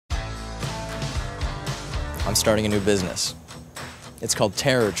I'm starting a new business. It's called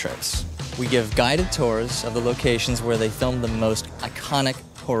Terror Trips. We give guided tours of the locations where they filmed the most iconic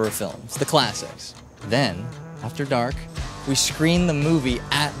horror films, the classics. Then, after dark, we screen the movie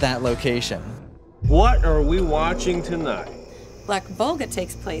at that location. What are we watching tonight? Black Volga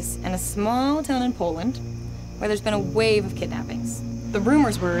takes place in a small town in Poland where there's been a wave of kidnappings. The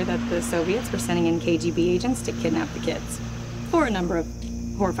rumors were that the Soviets were sending in KGB agents to kidnap the kids for a number of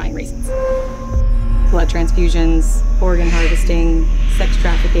horrifying reasons. Blood transfusions, organ harvesting, sex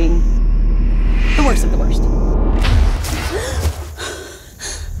trafficking, the worst of the worst.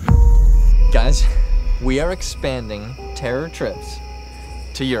 Guys, we are expanding Terror Trips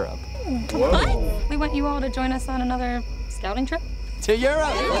to Europe. What? We want you all to join us on another scouting trip? To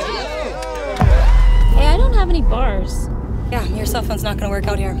Europe! Hey, I don't have any bars. Yeah, your cell phone's not gonna work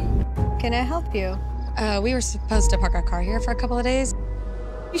out here. Can I help you? We were supposed to park our car here for a couple of days.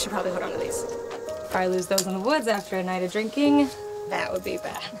 You should probably hold on to these. Probably lose those in the woods after a night of drinking. That would be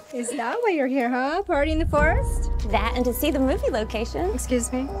bad. Is that why you're here, huh? Party in the forest? That and to see the movie location. Excuse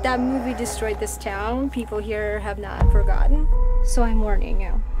me? That movie destroyed this town. People here have not forgotten. So I'm warning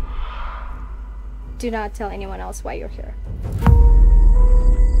you. Do not tell anyone else why you're here.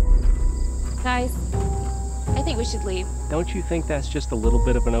 Guys, I think we should leave. Don't you think that's just a little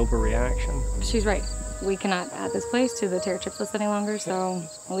bit of an overreaction? She's right. We cannot add this place to the Terror Trips list any longer, so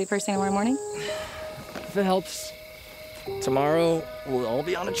we'll leave first thing tomorrow morning. If it helps, tomorrow we'll all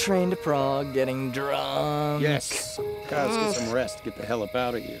be on a train to Prague getting drunk. Yes. God, let's get some rest. Get the hell up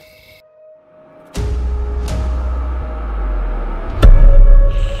out of here.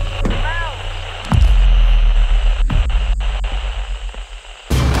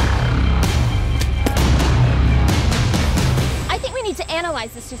 I think we need to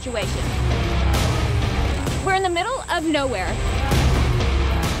analyze the situation. We're in the middle of nowhere,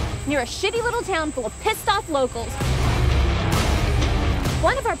 near a shitty little town full of pissed off locals.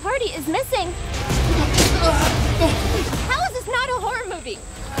 One of our party is missing.